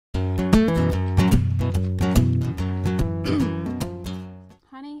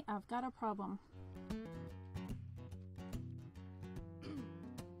I've got a problem.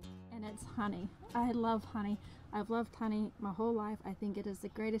 And it's honey. I love honey. I've loved honey my whole life. I think it is the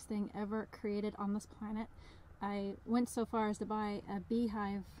greatest thing ever created on this planet. I went so far as to buy a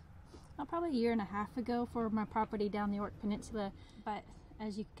beehive probably a year and a half ago for my property down the York Peninsula, but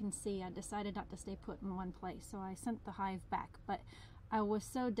as you can see, I decided not to stay put in one place, so I sent the hive back. But I was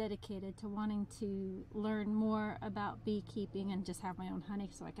so dedicated to wanting to learn more about beekeeping and just have my own honey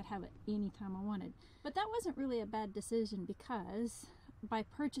so I could have it anytime I wanted. But that wasn't really a bad decision, because by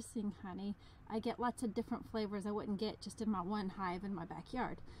purchasing honey, I get lots of different flavors I wouldn't get just in my one hive in my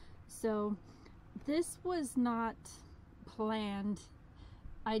backyard. So this was not planned.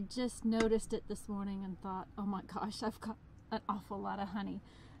 I just noticed it this morning and thought, oh my gosh, I've got an awful lot of honey.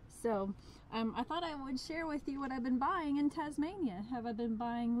 So I thought I would share with you what I've been buying in Tasmania. Have I been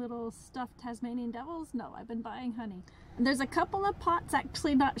buying little stuffed Tasmanian devils? No, I've been buying honey. There's a couple of pots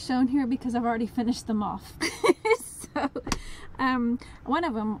actually not shown here because I've already finished them off. So one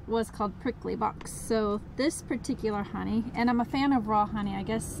of them was called Prickly Box. So this particular honey, and I'm a fan of raw honey, I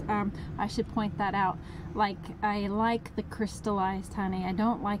guess I should point that out. Like, I like the crystallized honey. I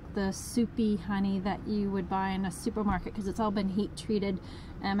don't like the soupy honey that you would buy in a supermarket because it's all been heat treated.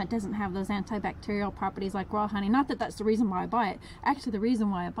 It doesn't have those antibacterial properties like raw honey. Not that that's the reason why I buy it. Actually, the reason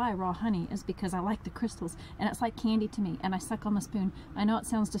why I buy raw honey is because I like the crystals, and it's like candy to me, and I suck on the spoon. I know it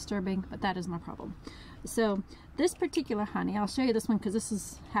sounds disturbing, but that is my problem. So this particular honey, I'll show you this one because this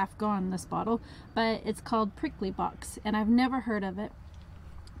is half gone, this bottle, but it's called Prickly Box, and I've never heard of it.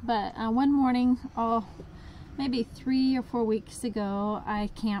 But one morning, maybe 3 or 4 weeks ago,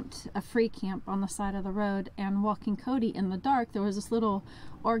 I camped a free camp on the side of the road, and walking Cody in the dark, there was this little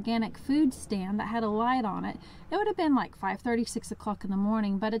organic food stand that had a light on it. It would have been like 5:30, 6 o'clock in the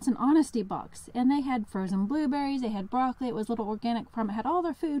morning, but it's an honesty box, and they had frozen blueberries, they had broccoli, it was a little organic farm, it had all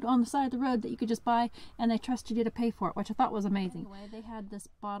their food on the side of the road that you could just buy, and they trusted you to pay for it, which I thought was amazing. Anyway, they had this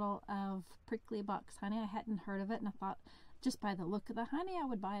bottle of Prickly Box honey. I hadn't heard of it, and I thought, just by the look of the honey, I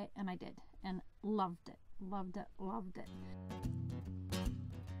would buy it, and I did, and loved it. Loved it, loved it.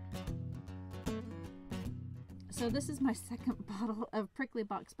 So this is my second bottle of Prickly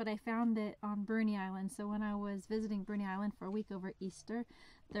Box, but I found it on Bruny Island. So when I was visiting Bruny Island for a week over Easter,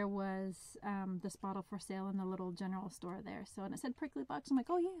 there was this bottle for sale in the little general store there. So, and it said Prickly Box. I'm like,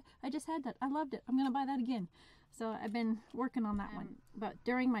 oh yeah, I just had that. I loved it. I'm gonna buy that again. So I've been working on that one. But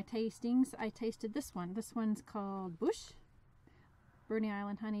during my tastings, I tasted this one. This one's called Bush. Bruny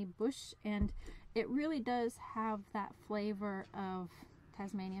Island Honey Bush, and it really does have that flavor of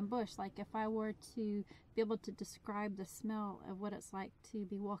Tasmanian bush. Like, if I were to be able to describe the smell of what it's like to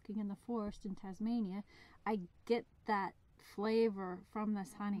be walking in the forest in Tasmania, I get that flavor from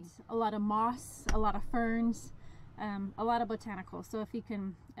this honey. A lot of moss, a lot of ferns, a lot of botanicals. So if you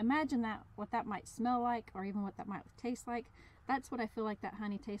can imagine that, what that might smell like, or even what that might taste like, that's what I feel like that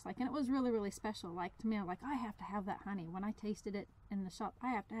honey tastes like. And it was really, really special. Like, to me, I'm like, I have to have that honey. When I tasted it in the shop, I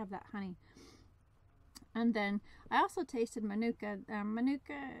have to have that honey. And then I also tasted Manuka.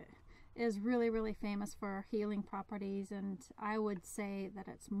 Manuka is really, really famous for healing properties, and I would say that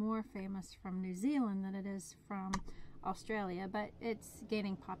it's more famous from New Zealand than it is from Australia, but it's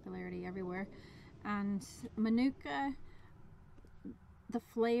gaining popularity everywhere. And Manuka, the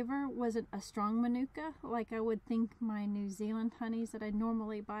flavor wasn't a strong Manuka like I would think my New Zealand honeys that I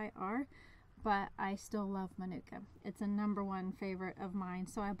normally buy are, but I still love Manuka. It's a #1 favorite of mine.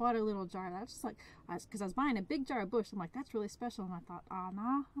 So I bought a little jar. That's just like, because I was buying a big jar of Bush. I'm like, that's really special. And I thought, oh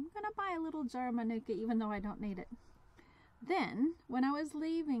no, I'm gonna buy a little jar of Manuka even though I don't need it. Then, when I was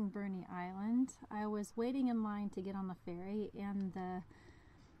leaving Bruny Island, I was waiting in line to get on the ferry, and the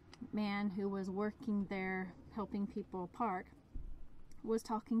man who was working there helping people park was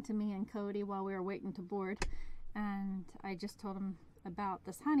talking to me and Cody while we were waiting to board, and I just told him about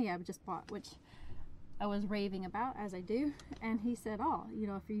this honey I've just bought, which I was raving about, as I do. And he said, oh, you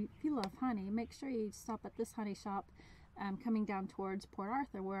know, if you love honey, make sure you stop at this honey shop coming down towards Port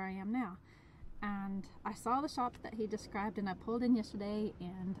Arthur, where I am now. And I saw the shop that he described, and I pulled in yesterday,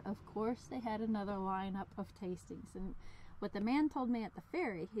 and of course they had another lineup of tastings. And what the man told me at the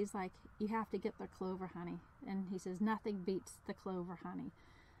ferry, he's like, you have to get their Clover honey. And he says, nothing beats the Clover honey.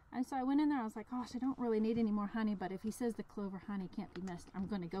 And so I went in there, I was like, gosh, I don't really need any more honey, but if he says the Clover honey can't be missed, I'm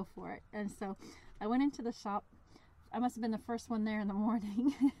going to go for it. And so I went into the shop. I must have been the first one there in the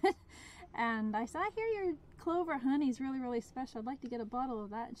morning. And I said, I hear your Clover honey is really, really special. I'd like to get a bottle of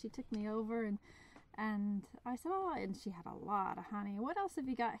that. And she took me over, and I said, oh, and she had a lot of honey. What else have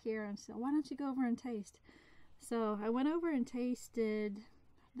you got here? And she said, why don't you go over and taste? So I went over and tasted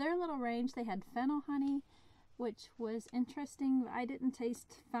their little range. They had fennel honey, which was interesting. I didn't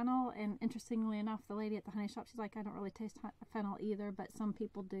taste fennel, and interestingly enough, the lady at the honey shop, she's like, I don't really taste fennel either, but some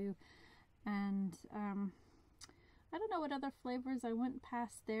people do. And I don't know what other flavors I went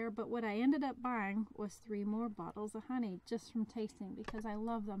past there, but what I ended up buying was 3 more bottles of honey just from tasting, because I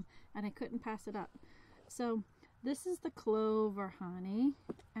love them and I couldn't pass it up. So this is the Clover Honey.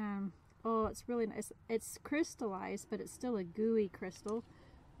 Oh, it's really nice. It's crystallized, but it's still a gooey crystal,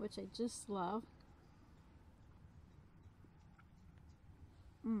 which I just love.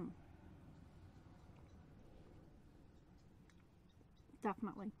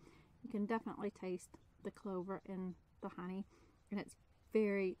 Definitely. You can definitely taste the clover in the honey, and it's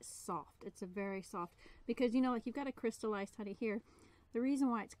very soft. It's a very soft, because you know, like, you've got a crystallized honey here. The reason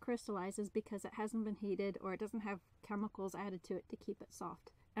why it's crystallized is because it hasn't been heated, or it doesn't have chemicals added to it to keep it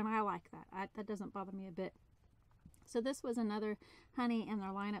soft. And I like that. That doesn't bother me a bit. So this was another honey in their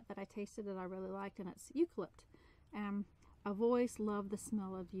lineup that I tasted that I really liked, and it's Eucalyptus. I've always loved the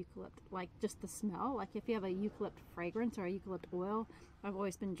smell of eucalypt, like just the smell. Like if you have a eucalypt fragrance or a eucalypt oil, I've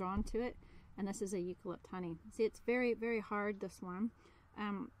always been drawn to it. And this is a eucalypt honey. See, it's very, very hard, this one.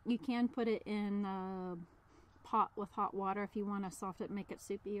 You can put it in a pot with hot water if you want to soften it and make it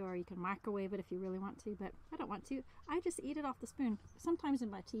soupy, or you can microwave it if you really want to, but I don't want to. I just eat it off the spoon. Sometimes in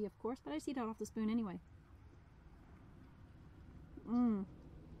my tea, of course, but I just eat it off the spoon anyway. And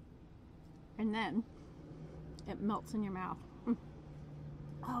then it melts in your mouth.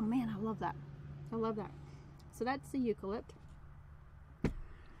 Oh man, I love that. I love that. So that's the eucalypt.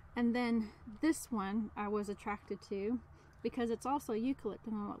 And then this one I was attracted to because it's also eucalypt.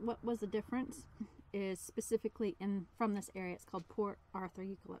 And what was the difference is specifically from this area. It's called Port Arthur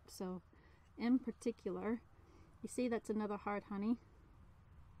eucalypt. So in particular, you see that's another hard honey.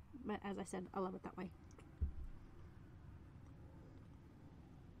 But as I said, I love it that way.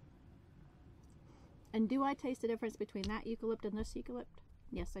 And do I taste the difference between that eucalypt and this eucalypt?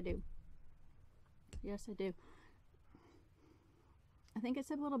 Yes, I do. Yes, I do. I think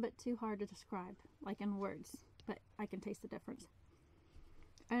it's a little bit too hard to describe, like in words, but I can taste the difference.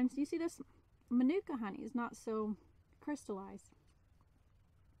 And you see this Manuka honey is not so crystallized.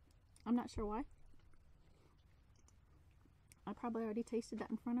 I'm not sure why. I probably already tasted that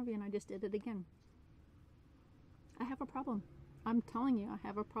in front of you and I just did it again. I have a problem. I'm telling you, I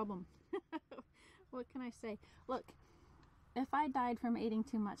have a problem. What can I say? Look, if I died from eating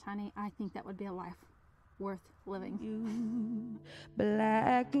too much honey, I think that would be a life worth living. You,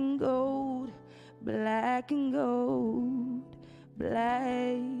 black and gold, black and gold,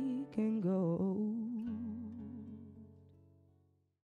 black and gold.